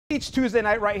Each Tuesday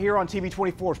night right here on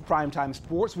TV24's Primetime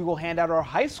Sports, we will hand out our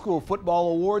high school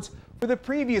football awards for the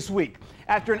previous week.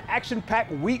 After an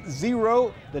action-packed week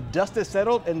 0, the dust has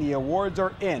settled and the awards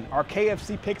are in. Our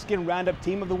KFC Pigskin Roundup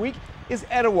Team of the Week is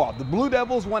Etowah. The Blue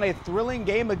Devils won a thrilling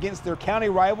game against their county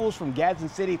rivals from Gadsden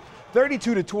City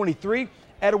 32-23.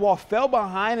 Etowah fell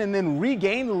behind and then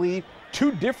regained the lead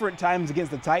 2 different times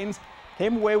against the Titans.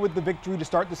 Came away with the victory to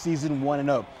start the season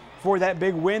 1-0. For that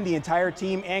big win, the entire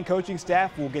team and coaching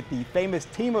staff will get the famous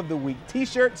Team of the Week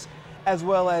t-shirts, as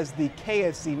well as the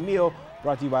KFC meal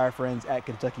brought to you by our friends at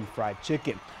Kentucky Fried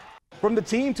Chicken. From the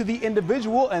team to the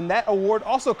individual, and that award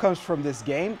also comes from this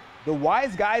game, the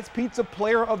Wise Guys Pizza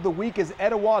Player of the Week is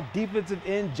Etowah defensive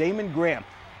end Jamin Graham.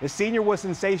 The senior was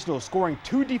sensational, scoring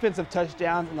 2 defensive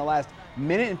touchdowns in the last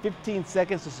minute and 15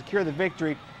 seconds to secure the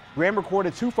victory. Graham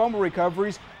recorded 2 fumble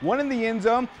recoveries, 1 in the end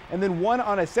zone and then 1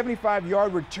 on a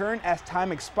 75-yard return as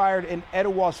time expired in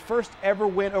Etowah's first ever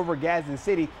win over Gadsden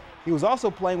City. He was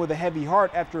also playing with a heavy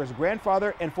heart after his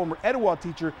grandfather and former Etowah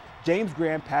teacher James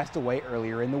Graham passed away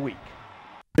earlier in the week.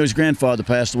 His grandfather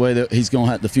passed away. He's going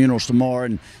to have the funerals tomorrow,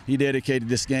 and he dedicated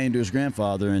this game to his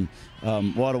grandfather, and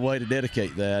what a way to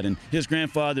dedicate that. And his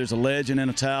grandfather is a legend in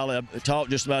Attala. I taught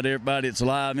just about everybody that's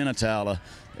alive in Attala,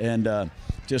 and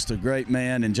just a great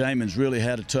man. And Jamin's really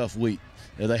had a tough week.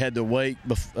 They had to wait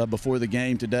before the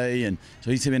game today, and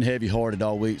so he's been heavy-hearted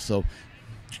all week. So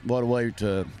what a way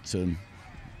to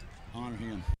honor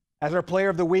him. As our player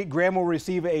of the week, Graham will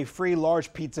receive a free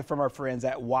large pizza from our friends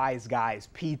at Wise Guys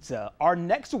Pizza. Our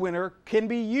next winner can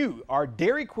be you. Our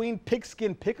Dairy Queen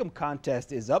Pigskin Pick'em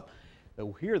contest is up.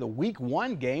 So here are the week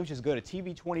 1 games. Just go to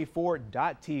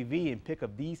TV24.tv and pick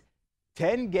up these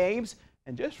 10 games.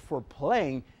 And just for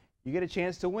playing, you get a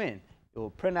chance to win.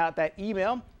 You'll print out that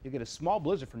email. You'll get a small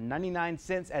blizzard for 99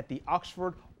 cents at the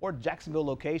Oxford or Jacksonville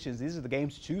locations. These are the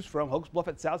games to choose from. Hokes Bluff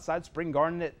at Southside, Spring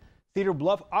Garden at Cedar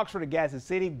Bluff, Oxford at Gadsden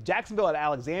City, Jacksonville at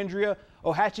Alexandria,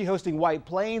 Ohatchee hosting White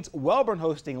Plains, Welborn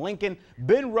hosting Lincoln,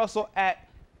 Ben Russell at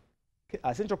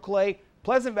Central Clay,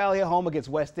 Pleasant Valley at home against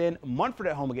West End, Munford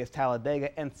at home against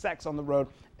Talladega, and Sax on the road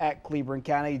at Cleveland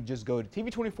County. Just go to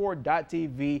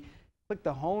TV24.tv, click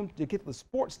the home to get the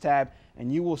sports tab,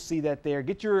 and you will see that there.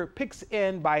 Get your picks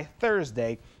in by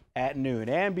Thursday at noon.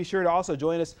 And be sure to also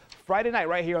join us Friday night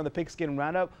right here on the Pigskin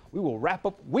Roundup. We will wrap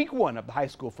up week 1 of the high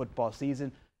school football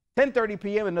season. 10:30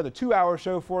 p.m. another 2-hour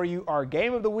show for you. Our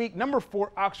game of the week, number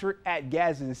 4 Oxford at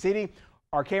Gadsden City.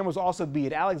 Our cameras will also be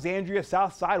at Alexandria,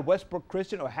 Southside, Westbrook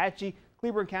Christian, Ohatchee,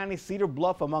 Cleveland County, Cedar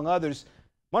Bluff, among others.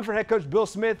 Munford head coach Bill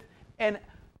Smith and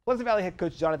Pleasant Valley head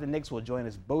coach Jonathan Nix will join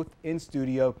us both in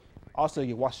studio. Also,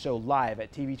 you can watch the show live at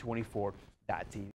TV24.tv.